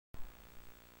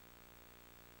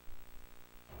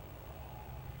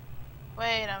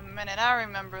Wait a minute, I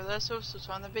remember this. This was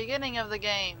from the beginning of the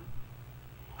game.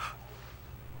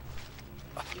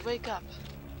 You wake up.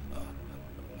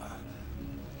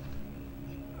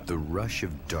 The rush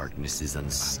of darkness is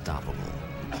unstoppable.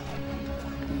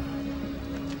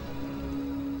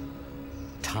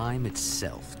 Time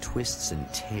itself twists and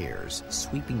tears,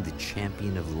 sweeping the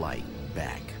champion of light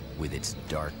back with its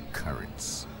dark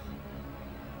currents.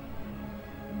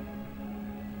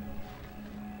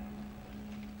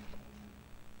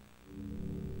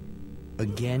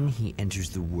 Again, he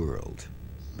enters the world,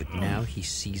 but now he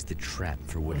sees the trap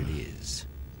for what it is.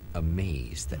 A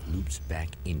maze that loops back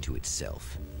into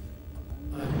itself.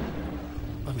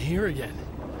 I'm here again.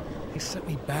 They sent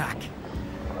me back.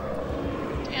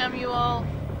 Damn you all.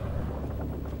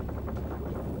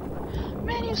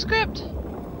 Manuscript!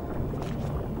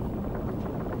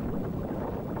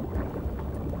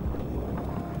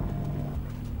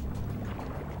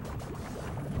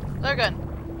 Flare gun.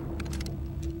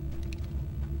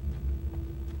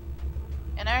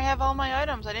 And I have all my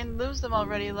items. I didn't lose them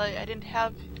already. Like, I didn't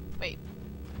have... Wait.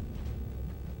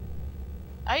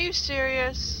 Are you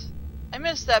serious? I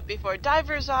missed that before.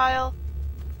 Diver's Isle.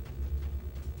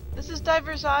 This is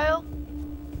Diver's Isle?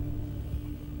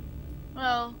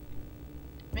 Well,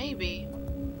 maybe.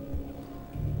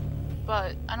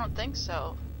 But I don't think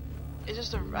so. It's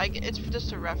just a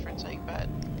reference, I bet.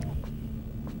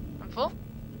 I'm full?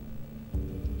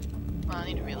 Well, I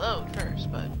need to reload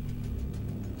first, but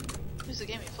at least it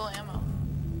gave me full ammo.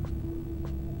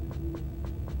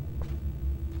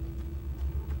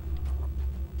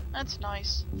 That's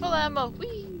nice. Full ammo.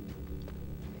 Whee!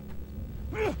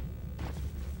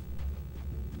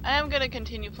 I am gonna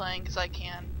continue playing because I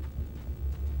can.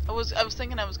 I was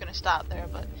thinking I was gonna stop there,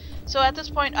 but so at this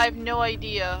point I have no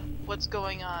idea what's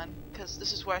going on because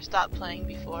this is where I stopped playing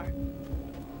before.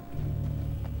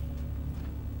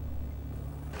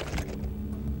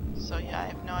 So yeah, I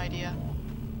have no idea.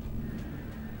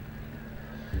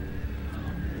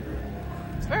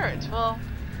 Birds. Well,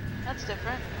 that's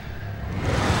different.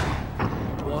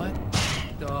 What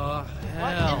the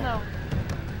hell? What in the...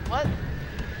 What?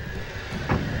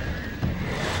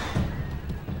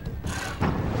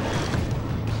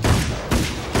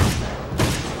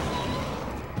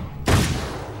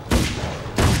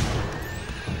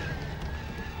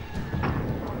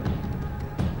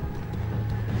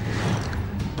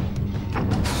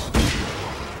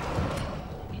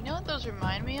 You know what those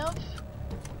remind me of?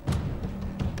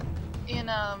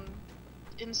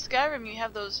 In Skyrim you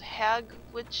have those hag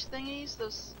witch thingies,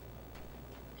 those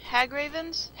hag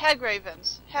ravens? Hag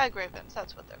ravens,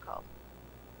 that's what they're called.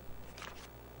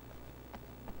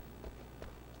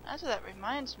 That's what that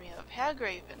reminds me of, hag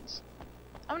ravens.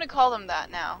 I'm gonna call them that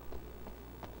now.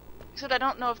 Except I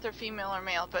don't know if they're female or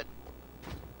male, but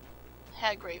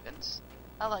hag ravens.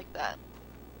 I like that.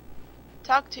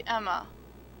 Talk to Emma.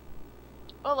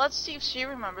 Well, let's see if she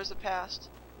remembers the past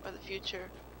or the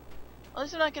future. At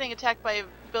least I'm not getting attacked by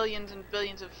billions and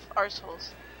billions of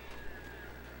arseholes.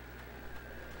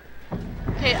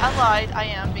 Okay, I lied. I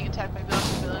am being attacked by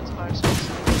billions and billions of arseholes.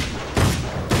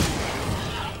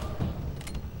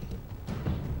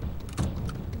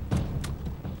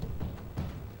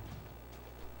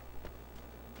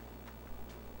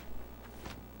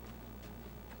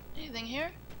 Anything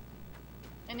here?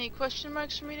 Any question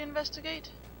marks for me to investigate?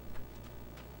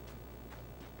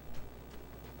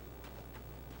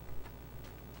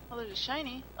 Oh, there's a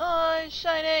shiny. Oh,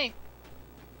 shiny!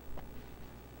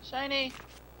 Shiny!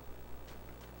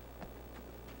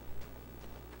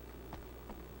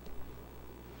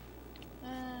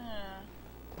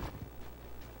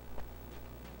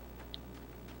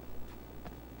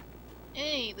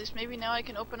 Hey, at least maybe now I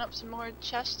can open up some more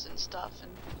chests and stuff.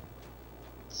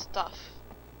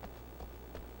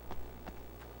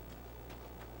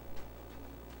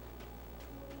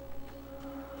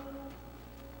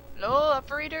 Hello,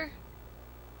 operator?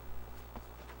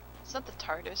 It's not the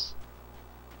TARDIS.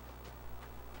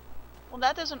 Well,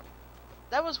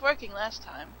 that was working last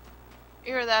time.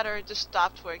 Either that or it just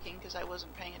stopped working because I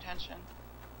wasn't paying attention.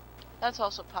 That's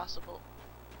also possible.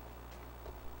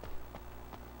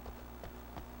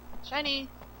 Shiny!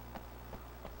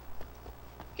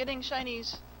 Getting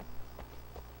shinies.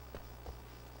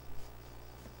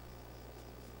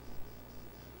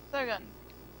 Flare gun.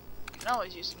 Can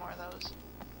always use some more of those.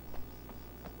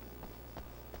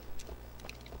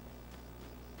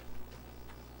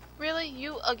 Really?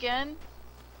 You again?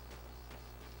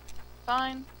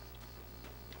 Fine.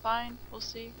 Fine. We'll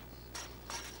see.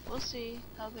 We'll see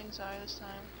how things are this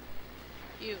time.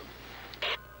 You.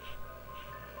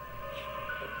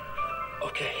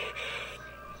 Okay.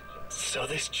 So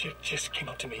this chick just came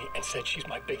up to me and said she's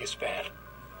my biggest fan.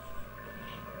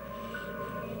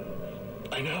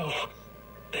 I know.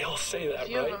 They all say that, A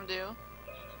few right? of them do.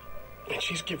 And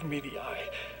she's giving me the eye.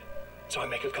 So I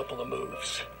make a couple of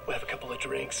moves. We have a couple of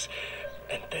drinks.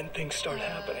 And then things start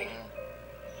happening.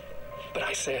 But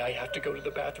I say I have to go to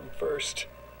the bathroom first.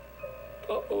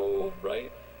 Uh-oh,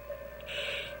 right?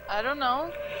 I don't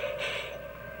know.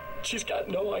 She's got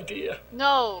no idea.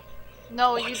 No.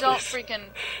 No, Watch you don't this. freaking...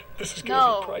 This is gonna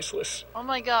No. be priceless. Oh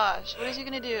my gosh. What is he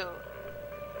gonna do?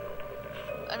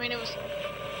 I mean, it was...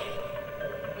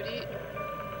 What do you...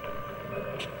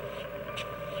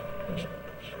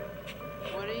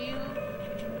 What are you...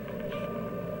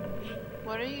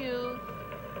 What are you...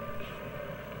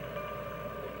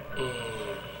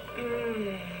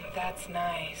 That's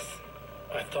nice.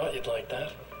 I thought you'd like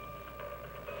that.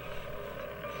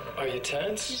 Are you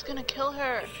tense? He's gonna kill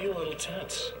her. I feel a little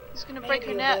tense. He's gonna break her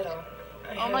Maybe a neck. little.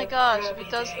 I Oh had my a gosh, if crabby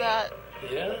he does day. that...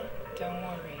 Yeah? Don't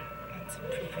worry, it's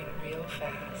improving real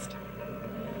fast.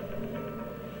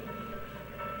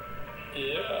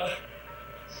 Yeah.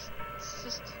 It's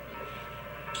just...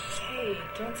 Hey,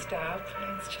 don't stop.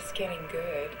 It's just getting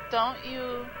good. Don't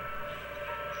you...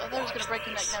 I thought he was gonna break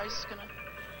her neck, now he's just gonna...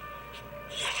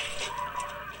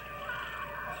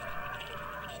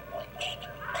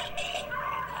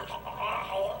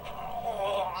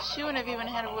 She wouldn't have even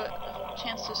had a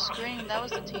chance to scream. That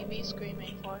was the TV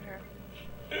screaming for her.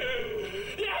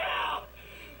 Yeah!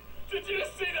 Did you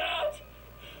see that?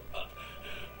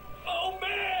 Oh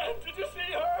man! Did you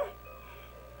see her?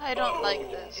 I don't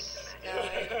like this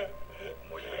guy.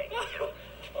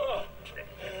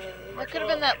 That could have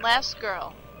been that last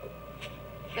girl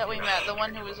that we met, the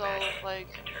one who was all like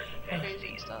crazy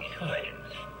and stuff.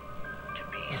 Legends to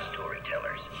be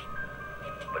storytellers,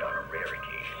 but on a rare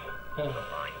occasion, the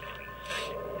line between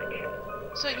fiction.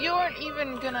 So you aren't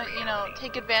even gonna, you know,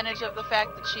 take advantage of the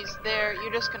fact that she's there.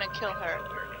 You're just gonna kill her.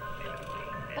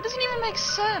 That doesn't even make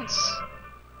sense.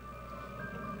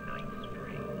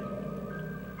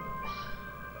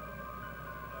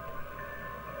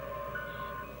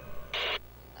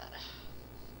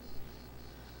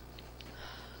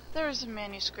 There is a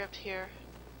manuscript here.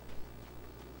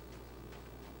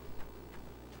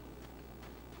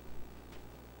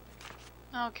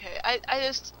 Okay, I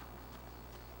just...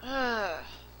 Ugh.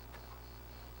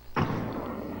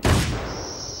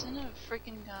 Son of a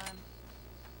freaking gun.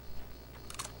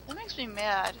 That makes me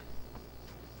mad.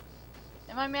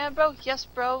 Am I mad, bro? Yes,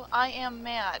 bro, I am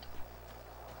mad.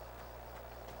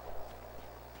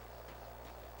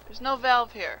 There's no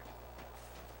valve here.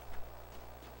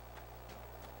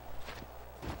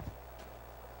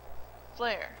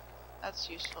 Flare. That's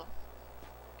useful.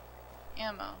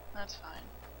 Ammo. That's fine.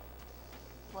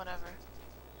 Whatever.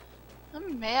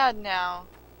 I'm mad now.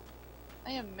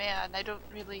 I am mad. I don't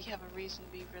really have a reason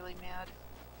to be really mad.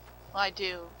 Well, I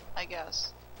do, I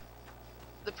guess.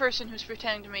 The person who's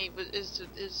pretending to me is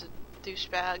a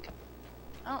douchebag.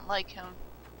 I don't like him.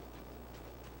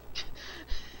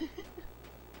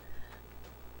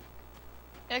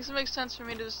 It actually makes sense for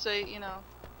me to just say, you know,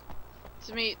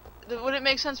 to me, would it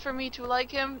make sense for me to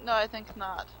like him? No, I think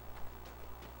not.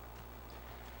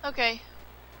 Okay.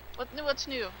 What's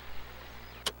new?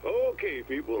 Okay,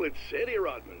 people, it's Eddie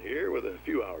Rodman here with a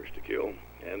few hours to kill,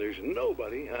 and there's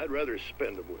nobody I'd rather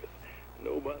spend them with.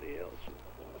 Nobody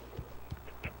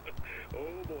else.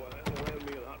 Oh boy, that'll land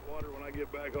me in hot water when I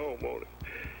get back home, won't it?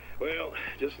 Well,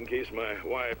 just in case my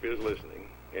wife is listening,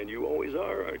 and you always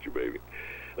are, aren't you, baby?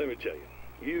 Let me tell you,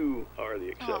 you are the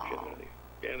exception, Aww. honey,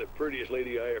 and the prettiest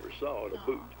lady I ever saw to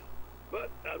boot. But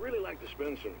I'd really like to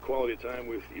spend some quality time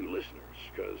with you listeners,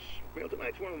 because, well,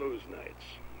 tonight's one of those nights.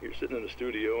 You're sitting in the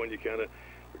studio and you kind of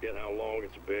forget how long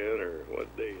it's been or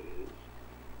what day it is.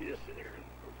 You just sit here in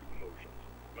perfect emotions.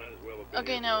 Might as well have been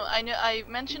Okay, here no, forever. I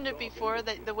mentioned it before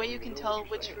that the way you can tell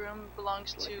which room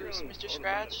belongs to Mr.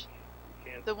 Scratch,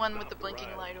 the one with the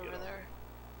blinking light over there.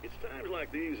 It's times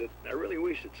like these that I really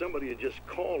wish that somebody would just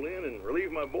call in and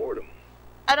relieve my boredom.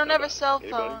 I don't have a Anybody? cell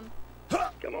phone.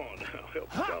 Come on now,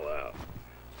 help us all out.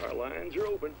 Our lines are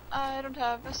open. I don't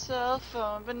have a cell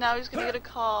phone, but now he's gonna get a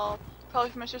call, probably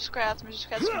from Mr. Scratch. Mr.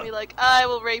 Scratch gonna be like, I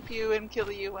will rape you and kill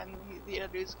you, and the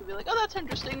interview's gonna be like, oh, that's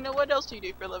interesting. Now, what else do you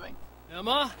do for a living?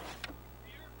 Emma?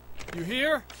 You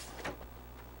here?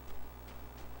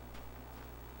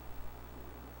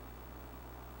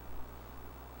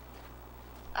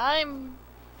 I'm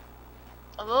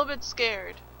a little bit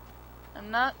scared. I'm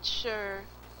not sure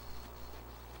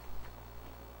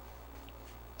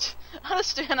how to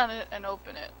stand on it and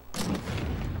open it.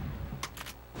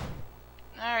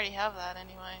 I already have that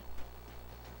anyway.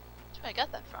 That's where I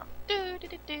got that from. Do do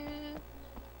do do.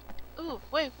 Ooh,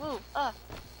 wait, whoa,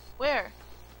 where?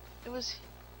 It was...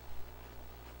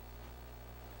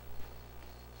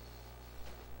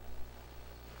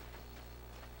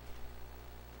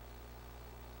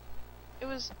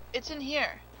 It's in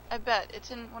here. I bet.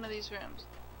 It's in one of these rooms.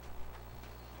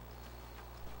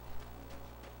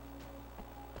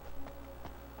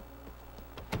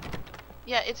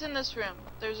 Yeah, it's in this room.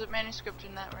 There's a manuscript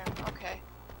in that room. Okay.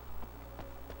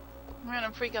 I'm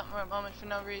gonna freak out for a moment for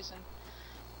no reason.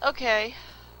 Okay.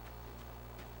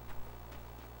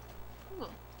 Ooh.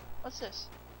 What's this?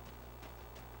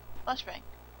 Flashbang.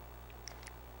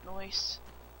 Nice.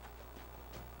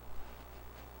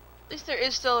 At least there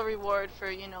is still a reward for,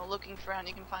 you know, looking for around.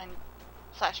 You can find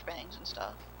flashbangs and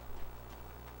stuff.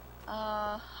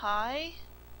 Hi?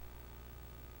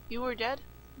 You were dead?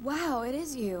 Wow, it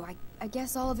is you. I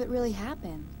guess all of it really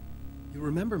happened. You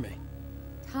remember me?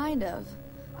 Kind of.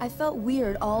 I felt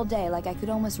weird all day, like I could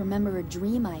almost remember a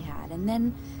dream I had, and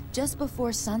then, just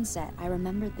before sunset, I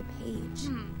remembered the page.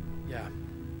 Yeah.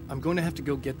 I'm going to have to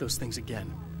go get those things again.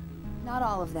 Not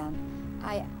all of them.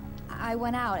 I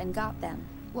went out and got them.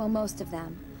 Well, most of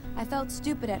them. I felt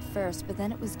stupid at first, but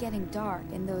then it was getting dark,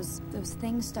 and those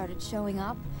things started showing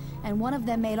up, and one of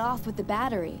them made off with the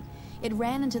battery. It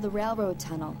ran into the railroad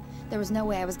tunnel. There was no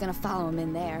way I was gonna follow him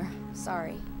in there.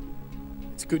 Sorry.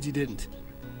 It's good you didn't.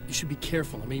 You should be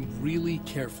careful. I mean, really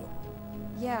careful.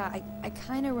 Yeah, I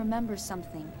kinda remember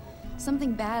something.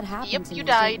 Something bad happened Yep, to me, you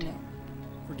died. didn't it?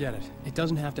 Forget it. It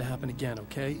doesn't have to happen again,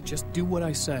 okay? Just do what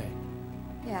I say.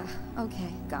 Yeah,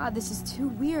 okay. God, this is too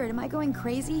weird. Am I going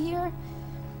crazy here?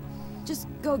 Just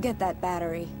go get that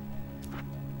battery.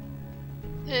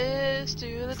 This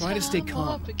to the Try to stay time calm.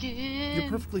 warp again. You're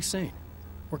perfectly sane.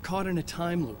 We're caught in a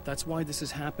time loop. That's why this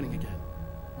is happening again.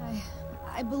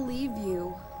 I believe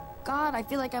you. God, I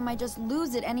feel like I might just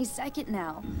lose it any second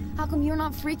now. How come you're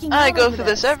not freaking out I go over for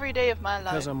this every day of my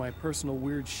life. Because on my personal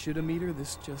weird shit-o-meter,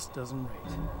 this just doesn't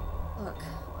rate. Look,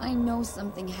 I know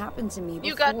something happened to me before.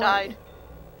 You got died.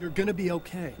 You're gonna be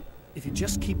okay. If you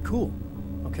just keep cool,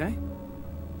 okay?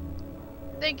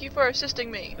 Thank you for assisting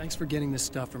me. Thanks for getting this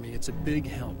stuff for me. It's a big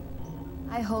help.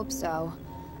 I hope so.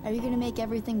 Are you gonna make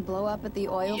everything blow up at the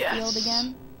oil Yes. field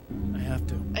again? I have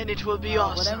to. And it will be Well,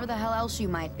 awesome. whatever the hell else you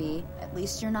might be, at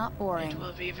least you're not boring. It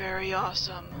will be very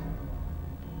awesome.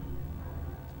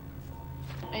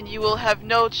 And you will have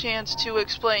no chance to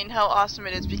explain how awesome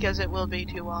it is because it will be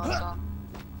too awesome.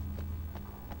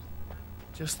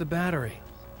 Just the battery.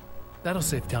 That'll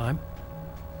save time.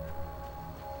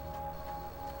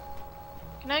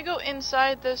 Can I go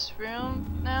inside this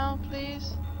room now,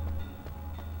 please?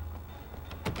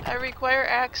 I require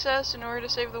access in order to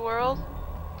save the world.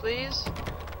 Please?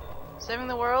 Saving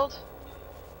the world?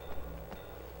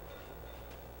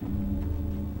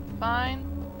 Fine.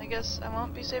 I guess I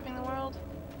won't be saving the world.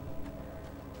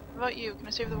 What about you? Can I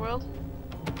save the world?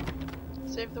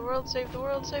 Save the world, save the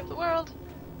world, save the world!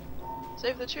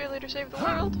 Save the cheerleader, save the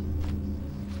world!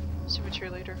 Super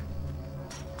cheerleader.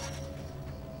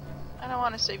 I don't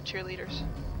want to save cheerleaders.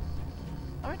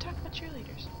 I want to talk about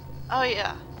cheerleaders. Oh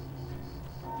yeah.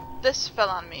 This fell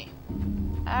on me.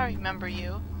 I remember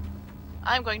you.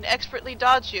 I'm going to expertly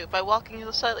dodge you by walking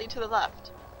slightly to the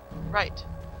left. Right.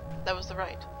 That was the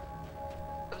right.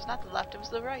 It was not the left, it was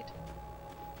the right.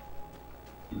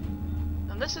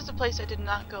 And this is the place I did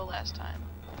not go last time.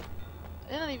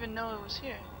 I didn't even know it was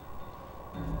here.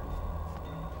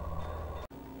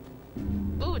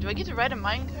 Ooh, do I get to ride a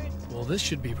minecart? Well, this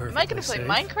should be perfect. Am I gonna play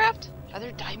Minecraft? Are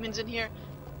there diamonds in here?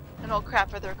 And oh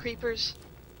crap, are there creepers?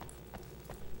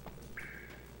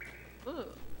 Ooh.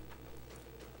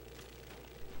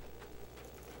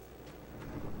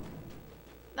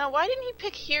 Now, why didn't he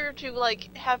pick here to,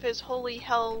 like, have his holy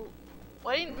hell...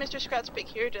 Why didn't Mr. Scratch pick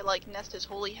here to, like, nest his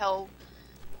holy hell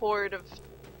horde of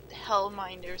hell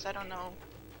minders? I don't know.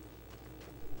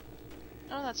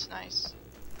 Oh, that's nice.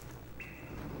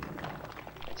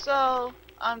 So,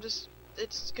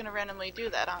 it's gonna randomly do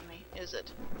that on me, is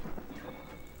it?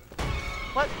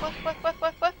 What?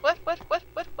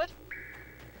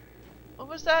 What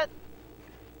was that?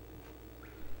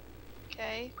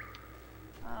 Okay.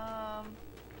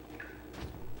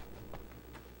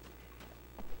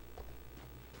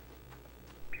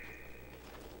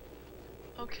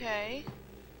 Okay.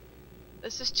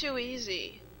 This is too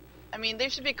easy. I mean, they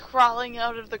should be crawling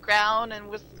out of the ground and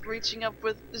reaching up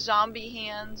with zombie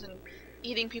hands and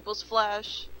eating people's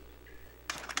flesh.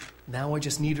 Now I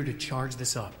just need her to charge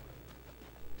this up.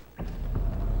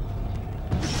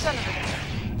 Son of a...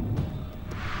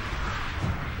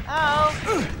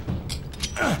 Ow!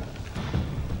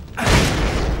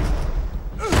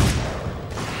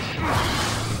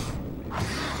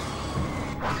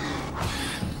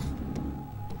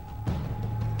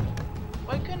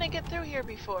 through here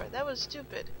before. That was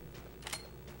stupid.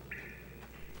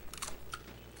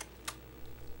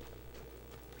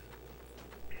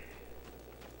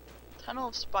 Tunnel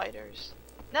of spiders.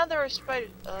 Now there are spiders.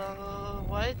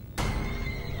 What?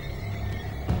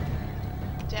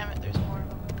 Damn it, there's more of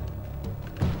them.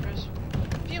 There's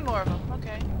a few more of them.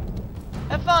 Okay.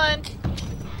 Have fun!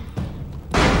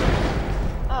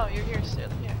 Oh, you're here still.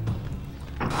 Here.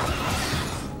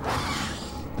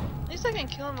 At least I can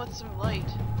kill him with some light.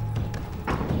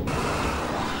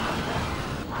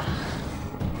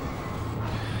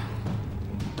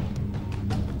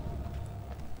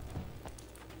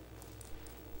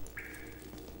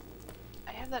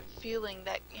 I have that feeling,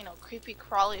 that, you know, creepy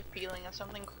crawly feeling of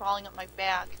something crawling up my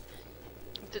back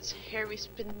with its hairy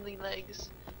spindly legs.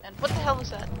 And what the hell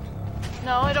was that?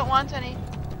 No, I don't want any.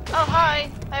 Oh,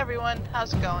 hi! Hi everyone,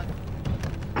 how's it going?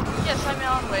 Yes, I'm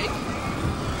Alan Wake.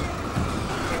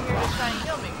 You're here to try and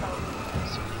kill me, probably.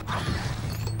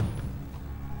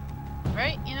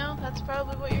 Right? You know, that's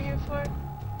probably what you're here for?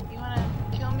 You wanna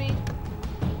kill me?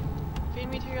 Feed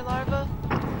me to your larva?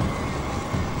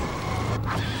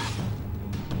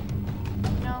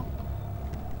 No?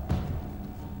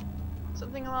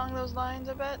 Something along those lines,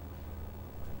 I bet?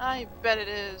 I bet it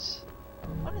is.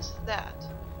 What is that?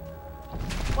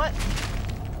 What?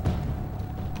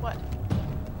 What?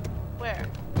 Where?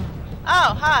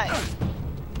 Oh, hi!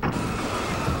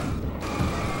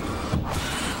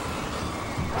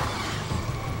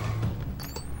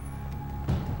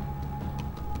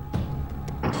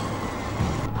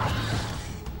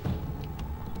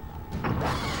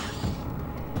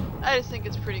 I just think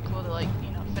it's pretty cool to, like,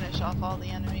 you know, finish off all the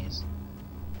enemies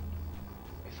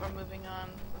before moving on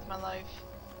with my life.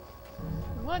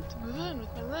 I want to move on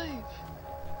with my life.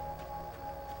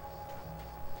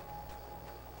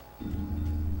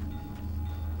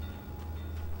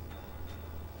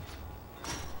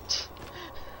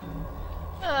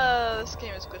 This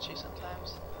game is glitchy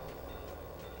sometimes.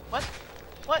 What?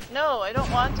 What? No, I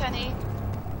don't want any.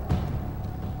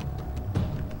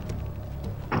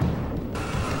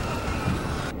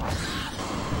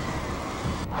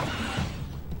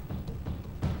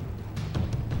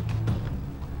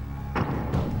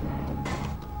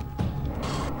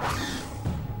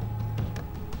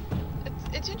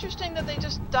 It's interesting that they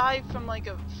just dive from like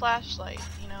a flashlight,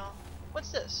 you know?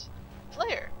 What's this?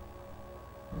 Flare.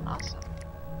 Awesome.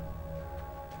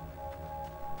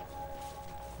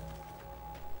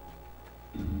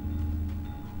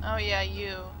 Oh yeah,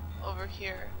 you over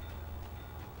here.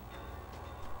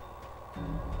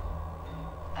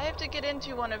 I have to get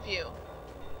into one of you.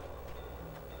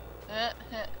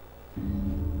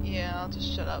 Yeah, I'll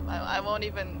just shut up. I won't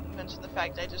even mention the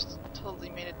fact I just totally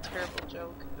made a terrible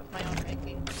joke of my own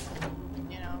making.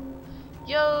 You know.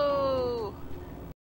 Yo!